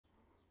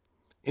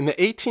In the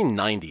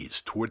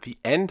 1890s, toward the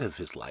end of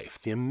his life,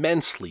 the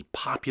immensely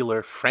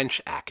popular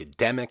French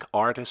academic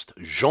artist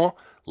Jean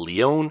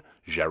Leon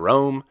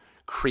Gerome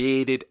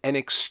created an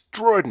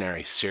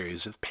extraordinary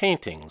series of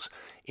paintings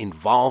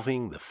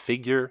involving the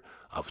figure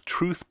of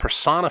truth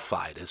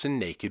personified as a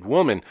naked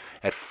woman,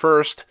 at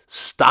first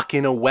stuck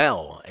in a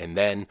well and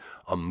then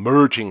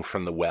emerging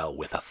from the well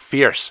with a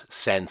fierce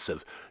sense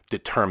of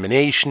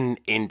determination,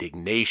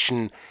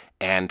 indignation,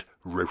 and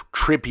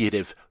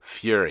retributive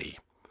fury.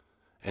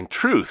 And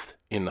truth,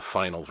 in the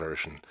final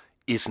version,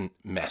 isn't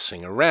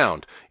messing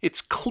around.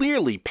 It's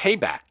clearly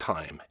payback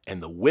time,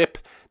 and the whip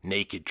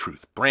naked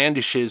truth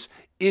brandishes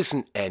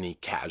isn't any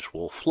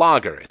casual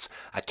flogger. It's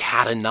a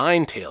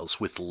cat-o'-nine-tails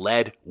with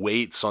lead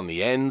weights on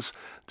the ends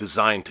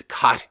designed to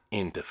cut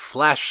into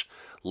flesh,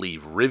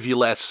 leave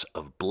rivulets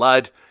of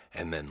blood,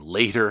 and then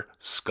later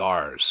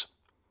scars.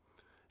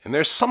 And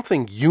there's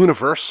something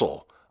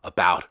universal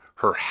about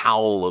her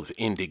howl of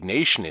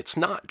indignation. It's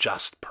not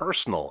just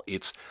personal,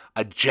 it's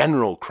a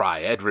general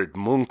cry. Edvard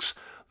Munch's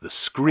The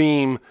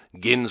Scream,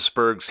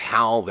 Ginsberg's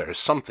Howl. There's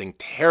something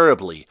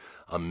terribly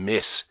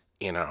amiss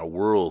in our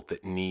world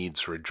that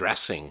needs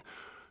redressing.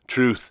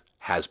 Truth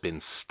has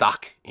been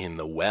stuck in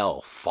the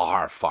well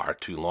far, far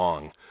too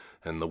long,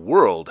 and the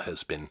world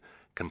has been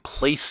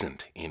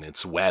complacent in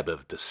its web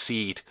of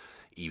deceit,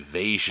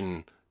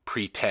 evasion,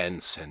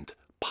 pretense, and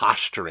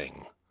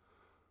posturing.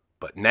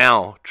 But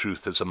now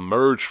truth has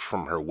emerged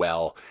from her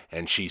well,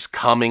 and she's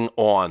coming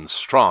on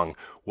strong.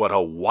 What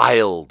a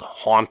wild,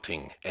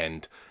 haunting,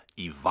 and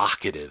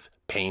evocative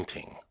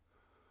painting.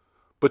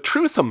 But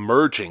truth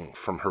emerging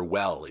from her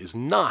well is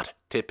not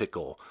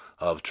typical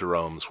of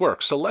Gerome's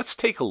work, so let's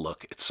take a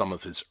look at some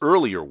of his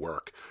earlier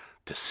work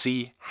to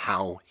see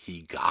how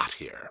he got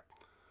here.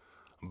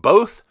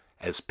 Both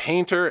as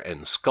painter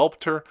and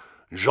sculptor,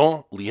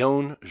 Jean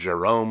Leon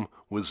Gerome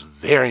was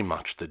very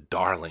much the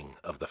darling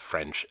of the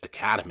French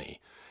Academy.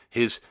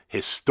 His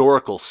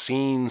historical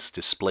scenes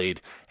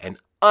displayed an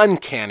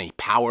uncanny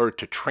power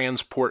to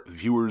transport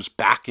viewers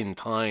back in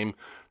time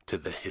to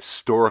the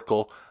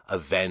historical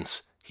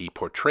events he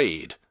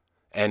portrayed.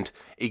 And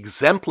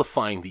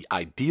exemplifying the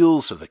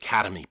ideals of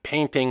Academy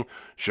painting,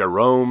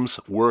 Gerome's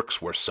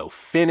works were so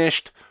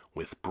finished,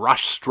 with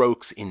brush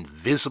strokes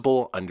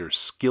invisible under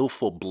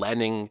skillful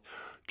blending.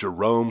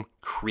 Gerome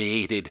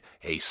created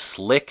a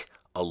slick,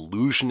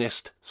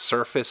 illusionist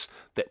surface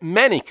that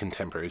many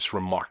contemporaries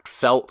remarked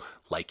felt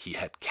like he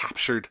had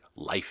captured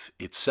life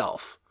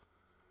itself.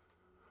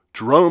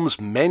 Gerome's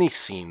many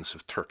scenes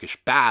of Turkish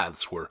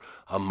baths were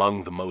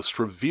among the most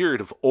revered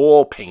of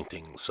all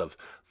paintings of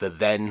the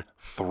then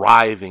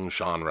thriving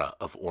genre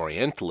of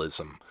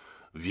Orientalism.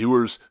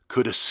 Viewers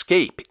could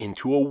escape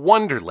into a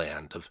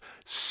wonderland of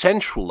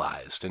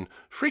sensualized and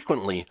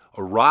frequently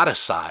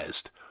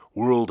eroticized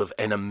world of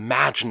an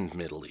imagined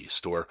Middle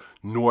East or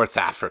North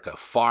Africa,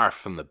 far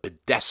from the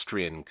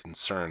pedestrian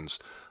concerns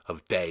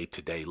of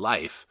day-to-day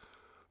life.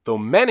 Though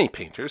many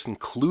painters,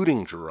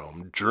 including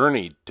Gerome,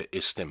 journeyed to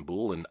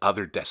Istanbul and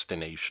other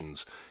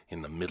destinations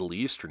in the Middle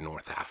East or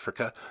North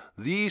Africa,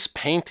 these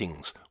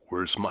paintings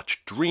were as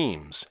much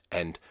dreams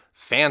and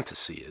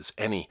fantasy as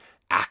any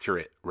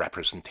accurate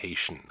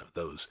representation of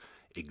those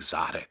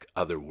exotic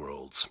other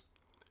worlds.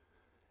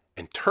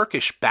 And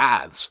Turkish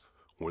baths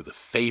were the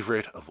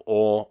favorite of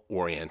all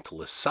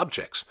Orientalist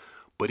subjects,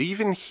 but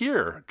even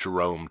here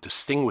Gerome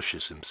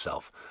distinguishes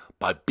himself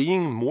by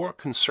being more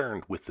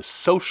concerned with the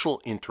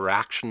social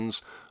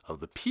interactions of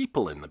the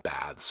people in the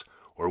baths,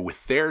 or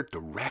with their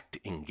direct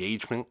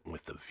engagement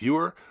with the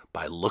viewer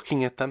by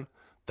looking at them,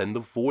 than the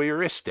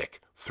voyeuristic,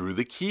 through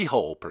the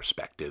keyhole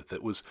perspective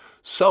that was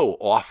so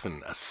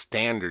often a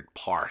standard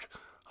part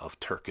of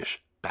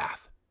Turkish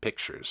bath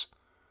pictures.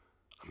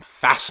 I'm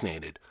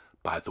fascinated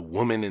by the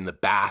woman in the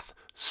bath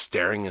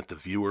staring at the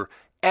viewer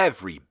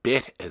every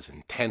bit as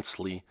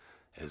intensely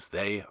as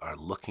they are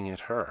looking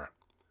at her.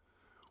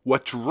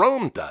 What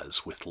Gerome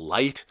does with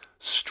light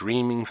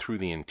streaming through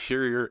the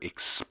interior,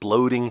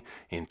 exploding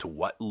into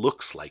what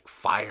looks like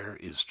fire,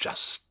 is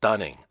just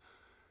stunning.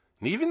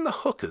 And even the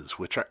hookahs,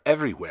 which are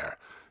everywhere,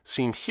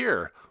 seem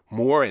here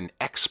more an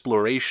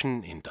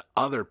exploration into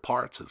other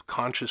parts of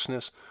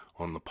consciousness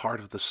on the part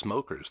of the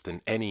smokers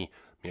than any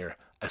mere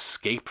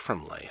escape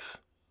from life.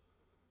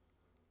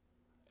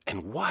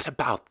 And what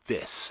about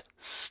this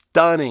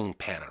stunning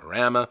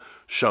panorama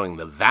showing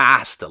the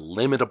vast,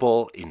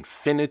 illimitable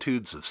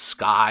infinitudes of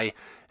sky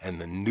and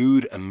the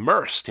nude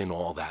immersed in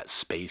all that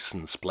space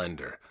and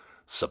splendor?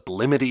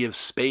 Sublimity of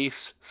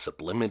space,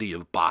 sublimity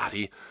of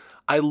body.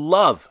 I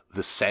love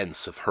the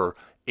sense of her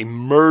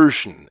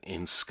immersion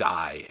in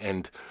sky,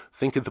 and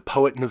think of the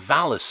poet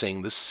Novalis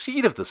saying the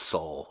seat of the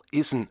soul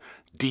isn't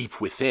deep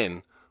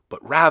within,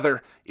 but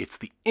rather it's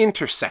the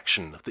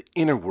intersection of the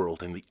inner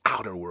world and the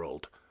outer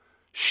world.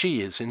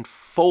 She is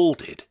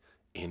enfolded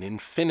in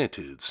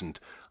infinitudes, and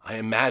I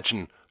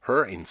imagine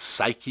her in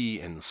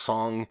Psyche and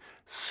song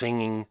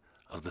singing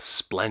of the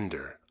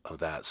splendor of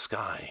that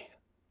sky.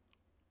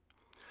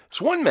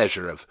 It's one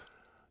measure of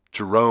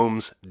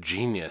Gerome's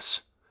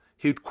genius.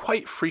 he would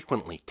quite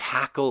frequently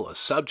tackle a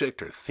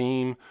subject or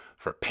theme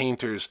for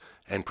painters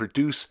and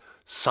produce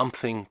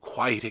something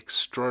quite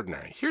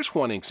extraordinary. Here's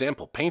one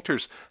example.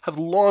 Painters have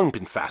long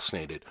been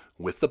fascinated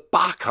with the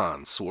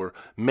Bacchantes or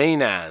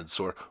Maenads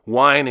or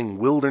whining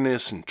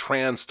wilderness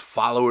entranced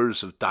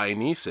followers of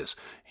Dionysus.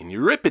 In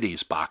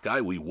Euripides'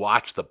 Bacchae, we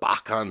watch the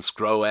Bacchantes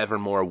grow ever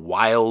more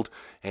wild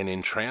and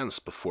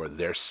entranced before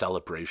their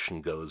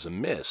celebration goes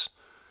amiss.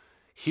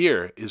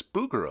 Here is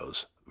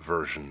Bouguereau's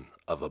version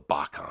of a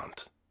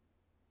Bacchante.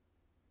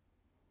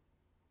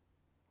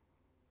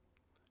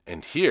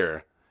 And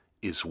here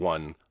is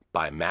one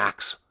by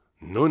Max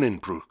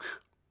Nonnenbruck.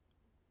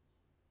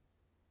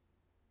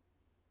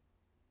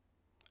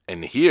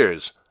 And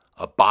here's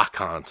a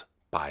Bacchante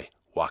by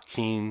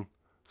Joaquin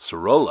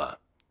Sorolla.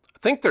 I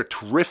think they're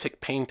terrific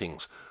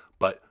paintings,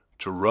 but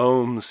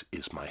Gerome's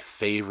is my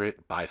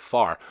favorite by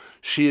far.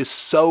 She is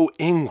so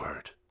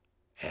inward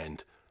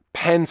and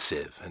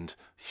pensive and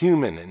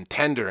human and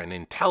tender and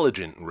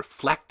intelligent and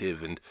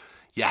reflective, and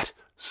yet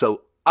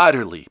so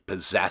utterly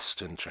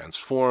possessed and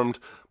transformed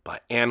by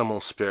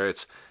animal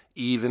spirits.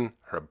 Even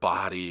her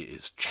body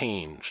is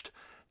changed.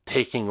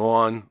 Taking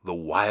on the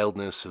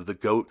wildness of the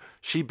goat,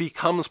 she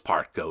becomes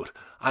part goat.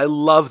 I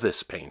love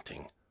this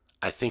painting.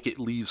 I think it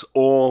leaves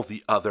all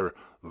the other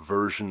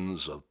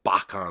versions of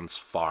Bacchantes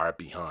far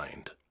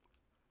behind.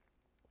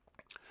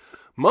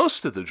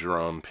 Most of the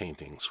Gerome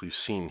paintings we've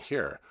seen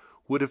here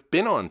would have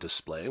been on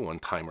display one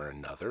time or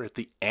another at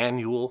the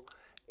annual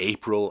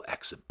April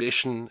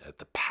exhibition at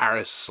the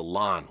Paris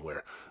Salon,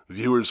 where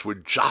viewers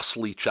would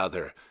jostle each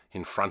other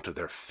in front of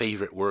their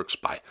favorite works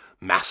by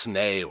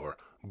Massenet or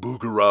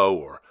Bouguereau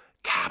or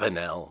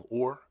Cabanel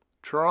or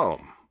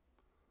Gerome.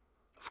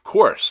 Of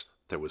course,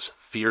 there was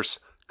fierce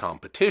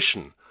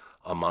competition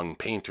among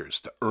painters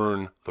to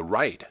earn the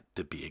right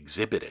to be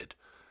exhibited,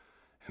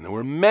 and there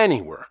were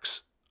many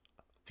works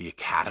the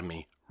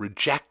Academy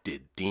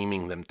rejected,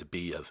 deeming them to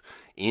be of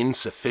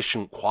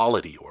insufficient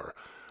quality or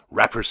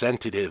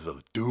representative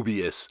of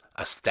dubious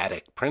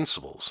aesthetic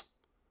principles.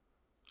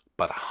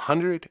 But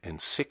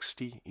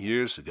 160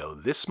 years ago,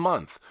 this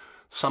month,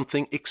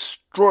 something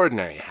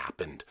extraordinary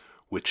happened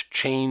which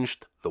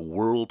changed the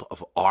world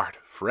of art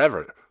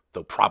forever,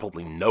 though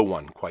probably no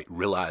one quite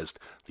realized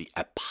the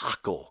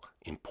epochal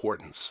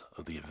importance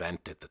of the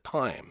event at the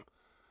time.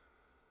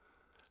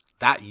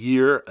 That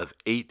year of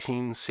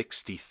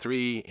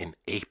 1863, in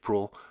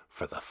April,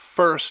 for the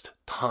first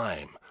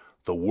time,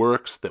 the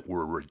works that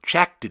were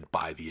rejected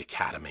by the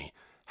Academy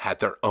had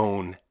their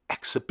own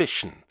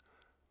exhibition.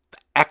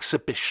 The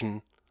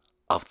exhibition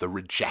of the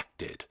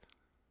rejected,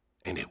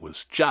 and it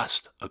was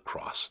just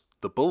across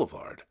the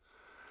boulevard.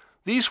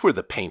 These were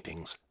the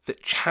paintings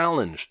that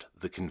challenged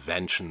the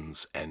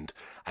conventions and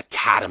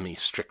Academy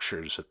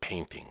strictures of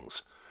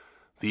paintings.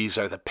 These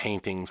are the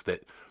paintings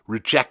that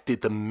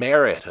rejected the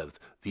merit of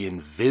the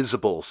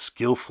invisible,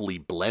 skillfully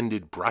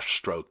blended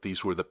brushstroke.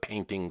 These were the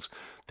paintings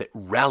that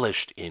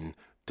relished in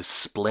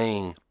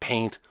displaying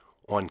paint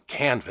on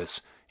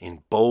canvas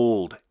in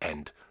bold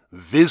and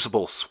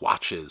visible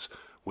swatches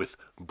with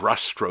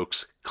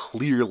brushstrokes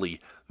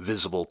clearly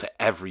visible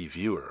to every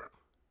viewer.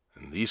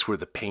 And these were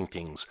the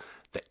paintings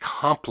that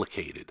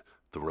complicated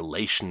the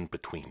relation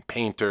between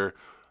painter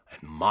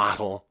and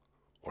model,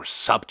 or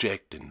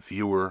subject and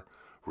viewer,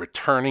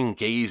 returning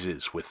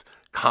gazes with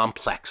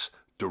complex,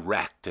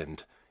 direct,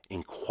 and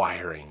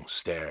inquiring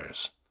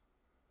stares.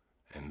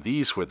 And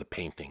these were the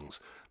paintings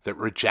that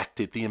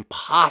rejected the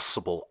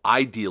impossible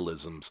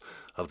idealisms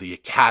of the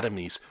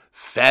Academy's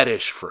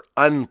fetish for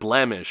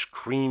unblemished,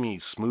 creamy,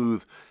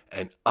 smooth,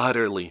 and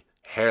utterly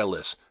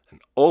hairless, and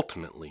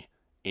ultimately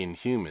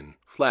inhuman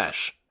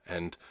flesh,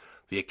 and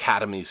the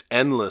Academy's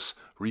endless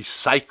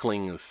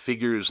recycling of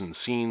figures and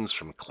scenes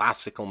from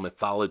classical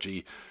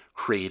mythology,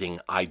 creating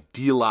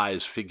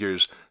idealized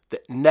figures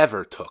that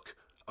never took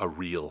a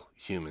real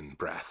human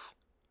breath.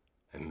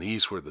 And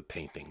these were the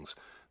paintings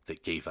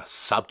that gave us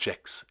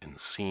subjects and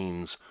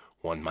scenes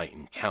one might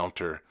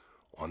encounter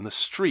on the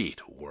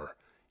street or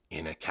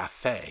in a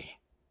cafe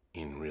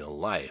in real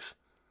life.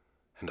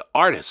 And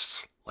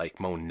artists like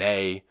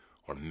Monet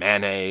or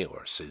Manet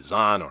or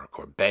Cézanne or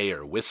Courbet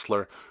or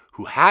Whistler,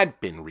 who had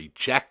been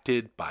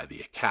rejected by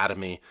the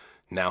Academy,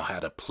 now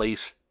had a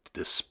place to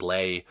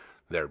display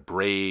their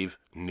brave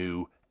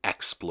new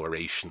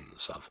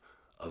explorations of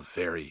a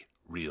very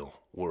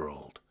real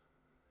world,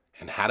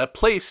 and had a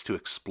place to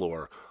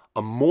explore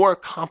a more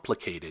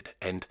complicated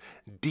and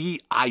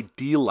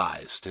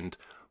de-idealized and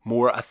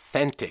more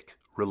authentic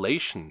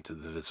relation to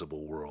the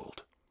visible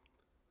world.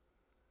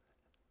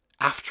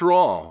 After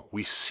all,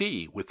 we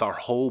see with our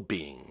whole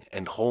being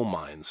and whole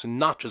minds, and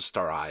not just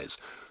our eyes.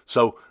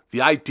 So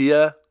the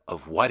idea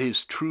of what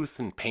is truth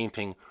in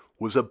painting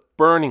was a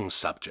burning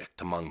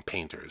subject among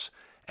painters,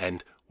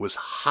 and was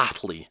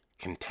hotly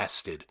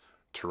contested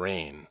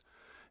terrain.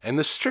 And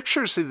the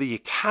strictures of the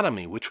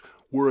Academy, which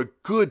were a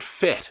good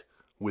fit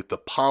with the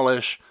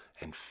polish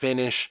and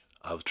finish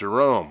of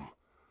Gerome,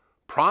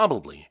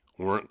 probably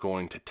weren't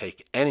going to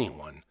take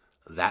anyone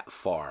that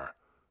far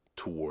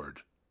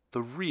toward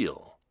the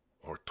real,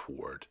 or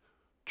toward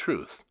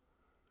truth.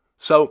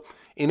 So,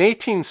 in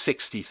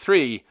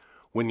 1863,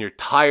 when you're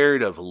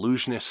tired of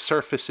illusionist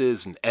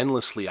surfaces and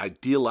endlessly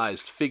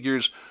idealized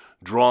figures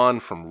drawn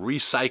from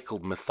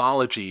recycled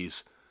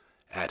mythologies,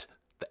 at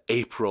the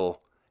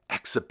April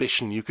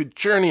exhibition, you could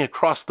journey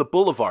across the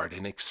boulevard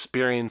and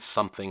experience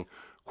something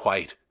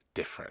quite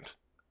different.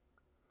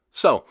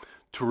 So,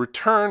 to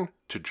return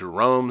to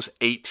Gerome's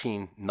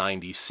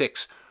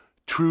 1896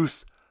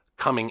 truth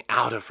coming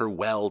out of her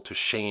well to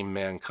shame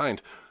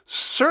mankind,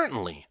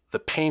 certainly the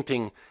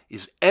painting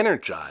is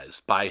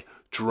energized by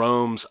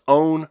Gerome's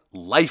own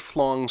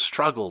lifelong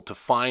struggle to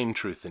find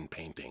truth in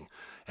painting,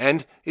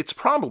 and it's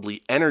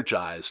probably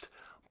energized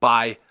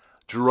by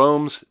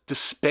Gerome's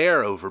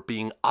despair over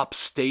being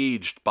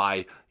upstaged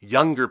by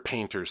younger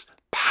painters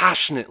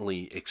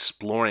passionately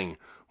exploring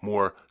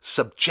more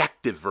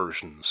subjective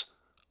versions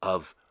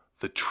of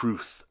the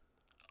truth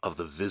of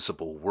the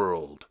visible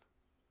world.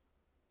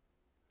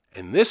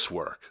 And this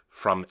work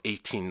from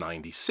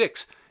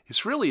 1896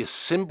 is really a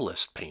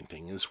symbolist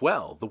painting as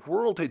well. The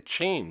world had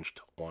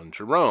changed on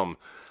Gerome.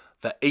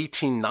 The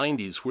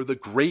 1890s were the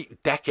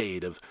great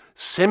decade of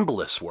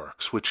symbolist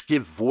works, which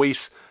give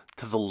voice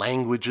to the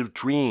language of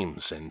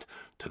dreams and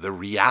to the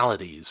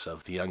realities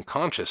of the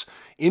unconscious.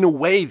 In a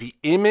way, the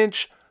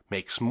image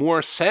makes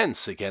more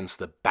sense against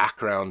the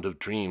background of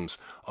dreams.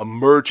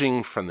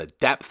 Emerging from the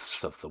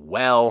depths of the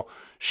well,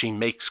 she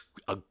makes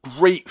a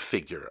great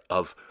figure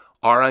of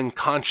our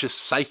unconscious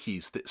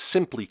psyches that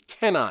simply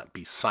cannot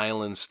be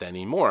silenced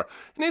anymore.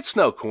 And it's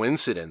no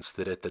coincidence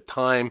that at the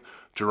time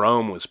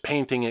Gerome was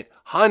painting it,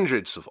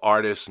 hundreds of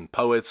artists and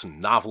poets and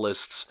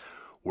novelists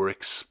were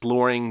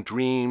exploring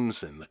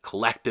dreams and the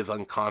collective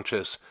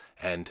unconscious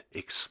and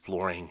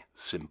exploring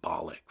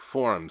symbolic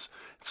forms.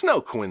 It's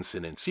no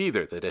coincidence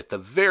either that at the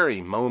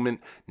very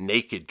moment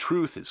naked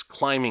truth is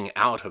climbing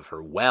out of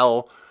her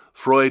well,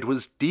 Freud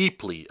was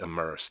deeply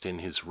immersed in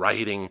his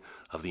writing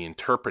of the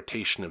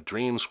interpretation of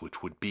dreams,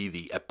 which would be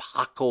the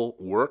epochal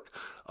work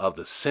of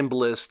the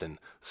symbolist and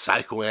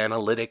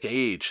psychoanalytic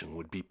age and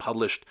would be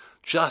published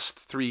just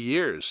 3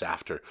 years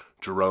after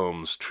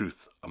Gerome's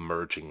Truth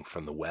Emerging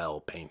from the Well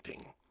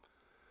painting.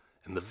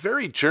 And the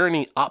very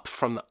journey up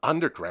from the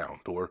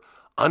underground or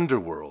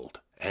underworld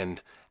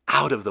and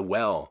out of the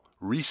well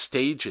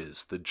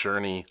restages the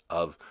journey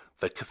of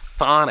the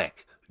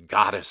chthonic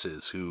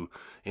goddesses who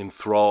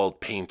enthralled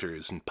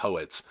painters and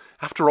poets.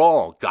 After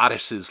all,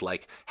 goddesses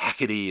like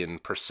Hecate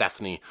and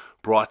Persephone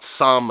brought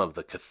some of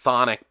the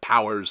chthonic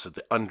powers of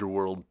the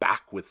underworld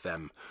back with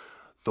them.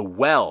 The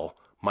well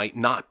might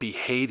not be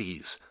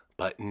Hades,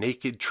 but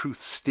naked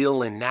truth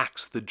still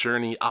enacts the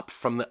journey up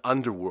from the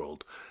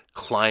underworld,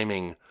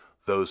 climbing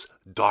those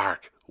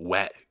dark,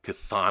 wet,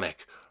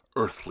 chthonic,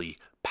 earthly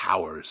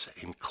powers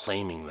and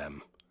claiming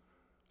them.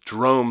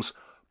 Gerome's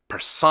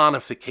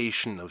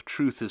personification of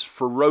truth is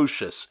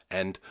ferocious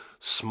and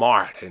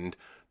smart and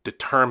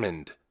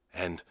determined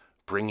and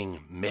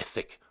bringing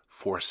mythic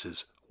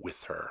forces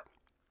with her.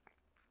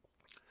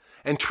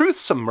 And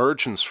truth's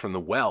emergence from the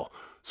well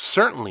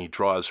certainly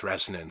draws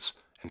resonance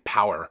and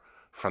power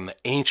from the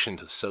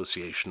ancient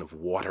association of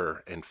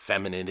water and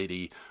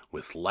femininity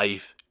with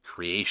life,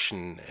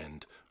 creation,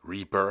 and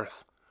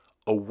rebirth.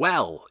 A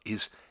well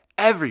is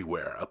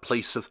everywhere a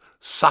place of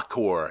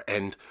succor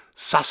and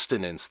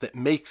sustenance that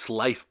makes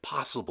life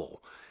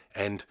possible,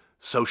 and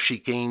so she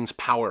gains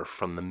power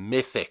from the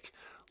mythic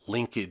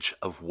linkage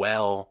of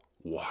well,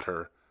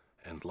 water,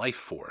 and life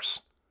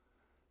force.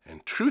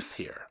 And truth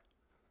here,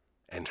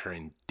 and her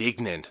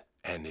indignant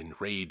and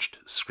enraged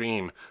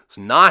scream, is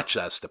not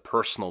just a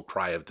personal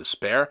cry of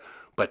despair,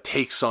 but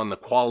takes on the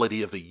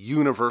quality of a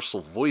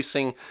universal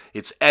voicing.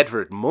 It's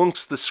Edvard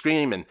Munch's The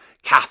Scream and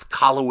Kath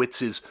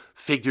Kolowitz's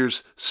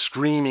figures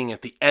screaming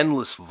at the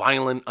endless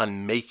violent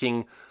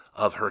unmaking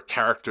of her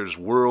characters'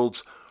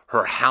 worlds.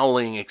 Her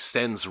howling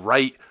extends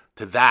right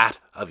to that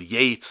of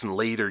Yeats and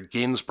later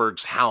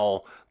Ginsberg's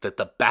howl that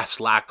the best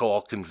lack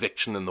all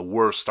conviction and the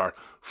worst are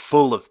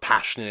full of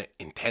passionate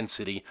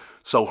intensity.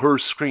 So her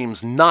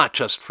screams not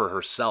just for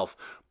herself,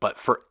 but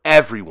for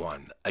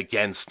everyone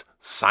against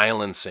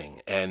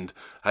silencing and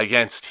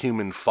against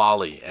human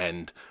folly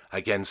and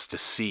against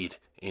deceit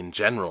in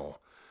general.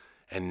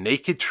 And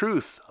naked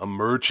truth,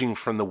 emerging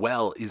from the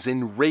well, is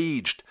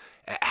enraged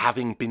at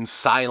having been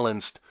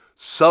silenced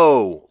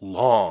so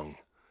long.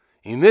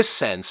 In this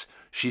sense,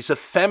 she's a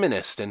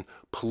feminist and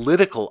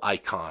political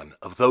icon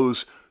of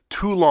those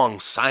too long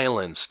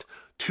silenced,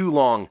 too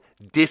long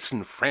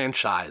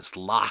disenfranchised,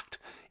 locked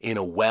in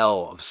a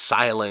well of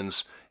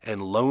silence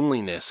and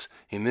loneliness.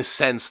 In this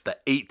sense, the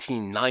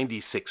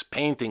 1896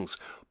 paintings,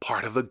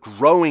 part of a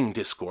growing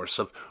discourse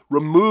of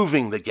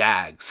removing the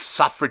gags,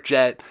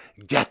 suffragette,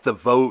 get the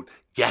vote,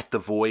 get the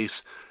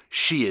voice.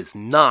 She is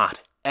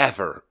not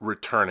ever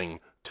returning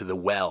to the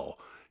well.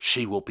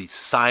 She will be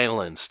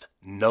silenced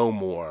no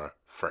more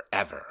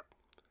forever.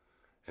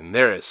 And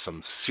there is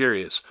some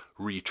serious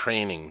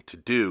retraining to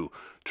do.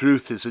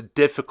 Truth is a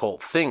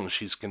difficult thing.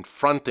 She's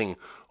confronting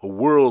a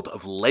world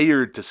of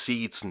layered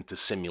deceits and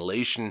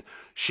dissimulation.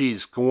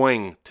 She's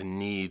going to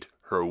need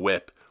her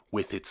whip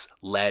with its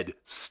lead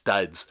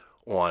studs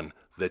on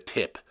the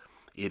tip.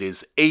 It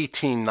is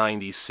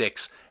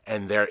 1896,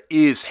 and there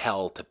is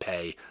hell to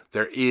pay.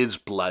 There is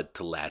blood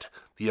to let.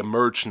 The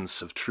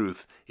emergence of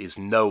truth is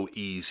no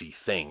easy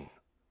thing.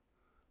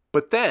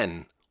 But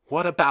then,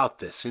 what about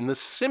this in the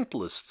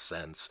simplest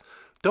sense?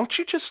 Don't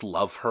you just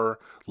love her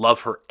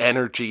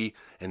energy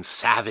and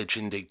savage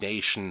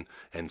indignation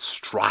and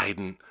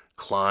strident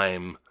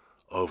climb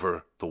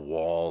over the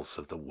walls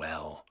of the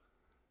well?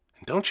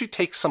 And don't you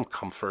take some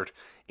comfort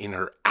in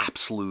her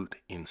absolute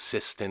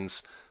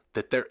insistence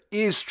that there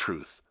is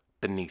truth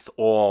beneath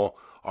all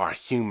our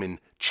human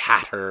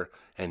chatter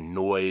and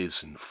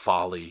noise and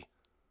folly?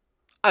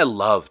 I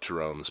love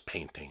Gerome's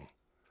painting.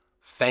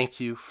 Thank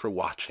you for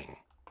watching.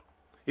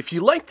 If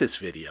you like this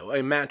video, I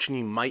imagine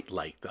you might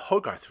like the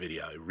Hogarth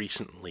video I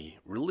recently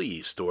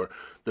released, or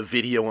the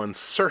video on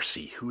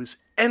Circe, who is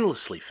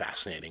endlessly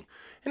fascinating,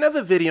 and I have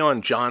a video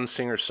on John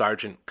Singer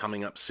Sargent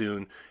coming up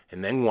soon,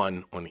 and then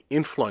one on the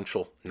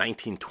influential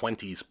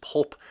 1920s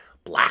pulp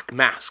Black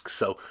Mask,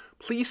 so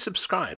please subscribe.